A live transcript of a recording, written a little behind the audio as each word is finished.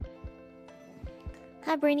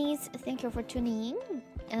Hi, Brainies. Thank you for tuning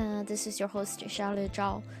in. This is your host, Charlotte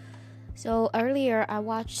Zhao. So earlier, I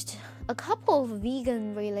watched a couple of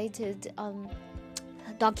vegan-related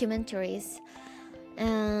documentaries,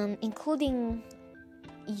 including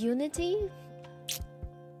Unity,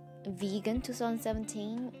 Vegan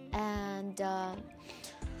 2017, and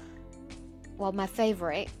my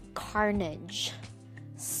favorite, Carnage,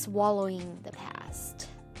 Swallowing the Past.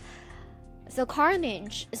 So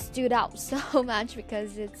Carnage stood out so much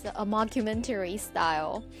because it's a mockumentary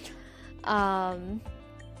style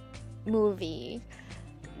movie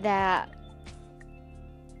that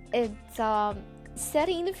it's set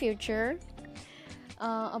in the future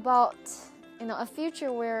about a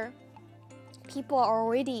future where people are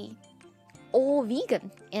already all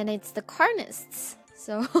vegan, and it's the carnists,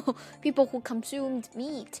 so people who consumed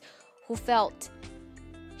meat who felt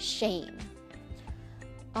shame.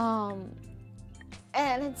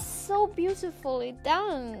 And it's so beautifully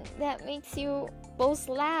done that makes you both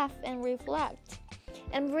laugh and reflect.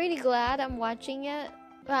 I'm really glad I'm watching it,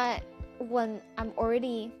 but when I'm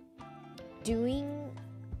already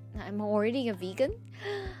a vegan,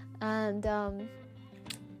 and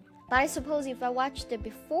but I suppose if I watched it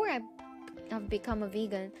before I've become a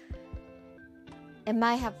vegan, it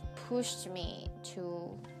might have pushed me to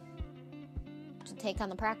take on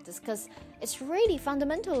the practice, because it's really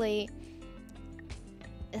fundamentally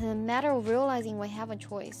a matter of realizing we have a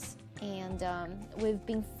choice, and we've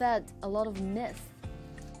been fed a lot of myth.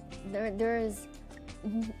 There is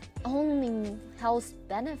only health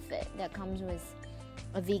benefit that comes with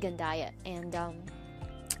a vegan diet, and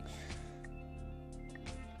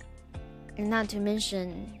not to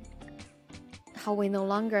mention how we no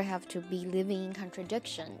longer have to be living in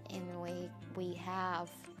contradiction, and we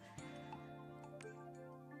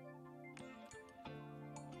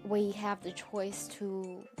have the choice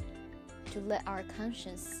to let our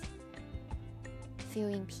conscience feel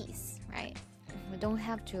in peace, right? We don't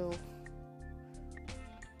have to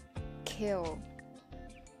kill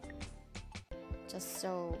just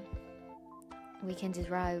so we can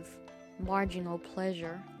derive marginal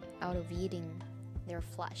pleasure out of eating their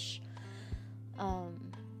flesh.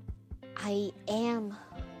 I am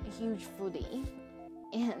a huge foodie,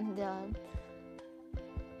 and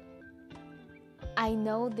I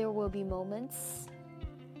know there will be moments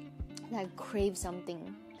that I crave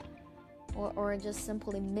something, or just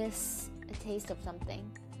simply miss a taste of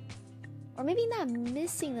something, or maybe not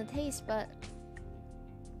missing the taste, but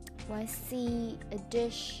when I see a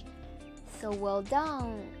dish so well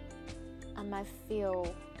done, I might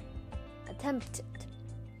feel tempted.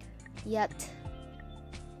 Yet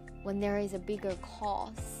when there is a bigger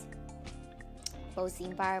cause, both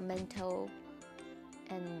environmental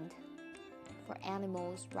and for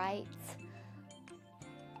animals' rights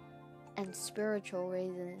and spiritual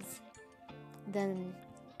reasons, then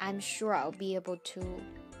I'm sure I'll be able to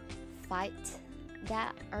fight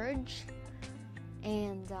that urge.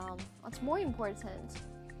 And what's more important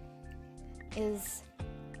is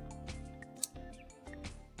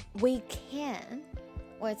we can,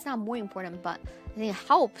 well, it's not more important, but I think it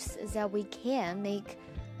helps, is that we can make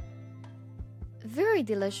very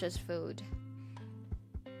delicious food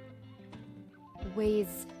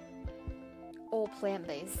with all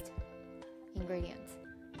plant-based ingredients.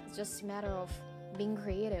 It's just a matter of being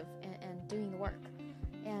creative and doing the work.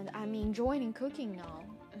 And I'm enjoying cooking now.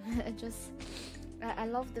 I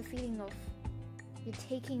love the feeling of you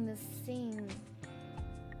taking the same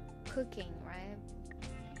cooking, right,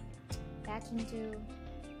 back into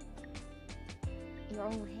your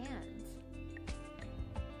own hands,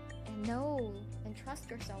 and know and trust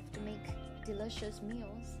yourself to make delicious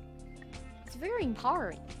meals. It's very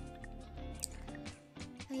empowering.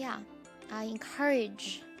 So yeah, I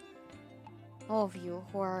encourage all of you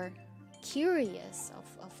who are curious of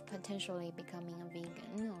potentially becoming a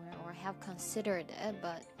vegan, or have considered it,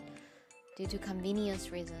 but due to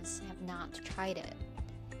convenience reasons have not tried it.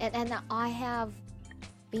 And I have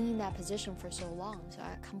been in that position for so long, so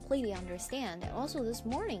I completely understand. And also this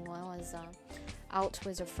morning when I was out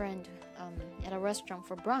with a friend at a restaurant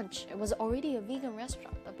for brunch, it was already a vegan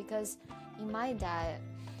restaurant, but because in my diet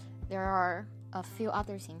there are a few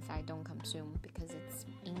other things I don't consume because it's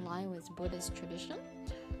in line with Buddhist tradition.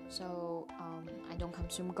 So I don't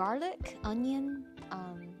consume garlic, onion,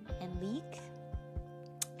 and leek,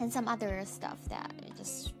 and some other stuff that is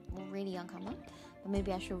just really uncommon. But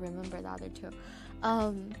maybe I should remember the other two.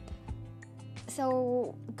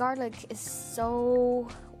 So garlic is so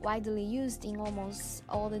widely used in almost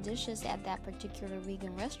all the dishes at that particular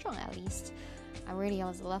vegan restaurant, at least. I really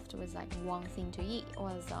was left with like one thing to eat. It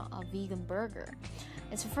was a vegan burger.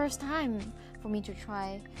 It's the first time for me to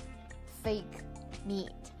try fake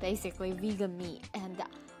meat, basically vegan meat, and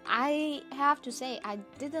I have to say I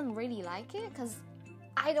didn't really like it because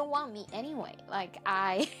I don't want meat anyway. Like,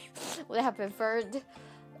 I would have preferred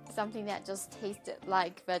something that just tasted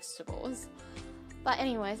like vegetables. But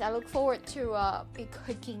anyways, I look forward to be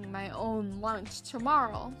cooking my own lunch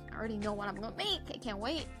tomorrow. I already know what I'm gonna make. I can't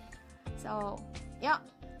wait. So yeah,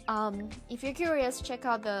 if you're curious, check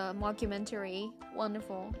out the mockumentary,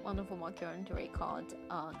 wonderful mockumentary called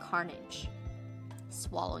Carnage,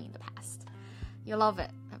 Swallowing the Past. You'll love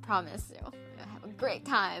it, I promise you. You'll have a great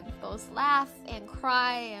time, both laugh and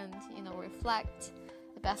cry and, reflect.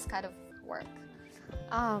 The best kind of work.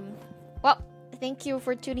 Well, thank you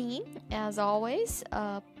for tuning in, as always.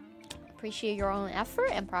 Appreciate your own effort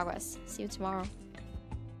and progress. See you tomorrow.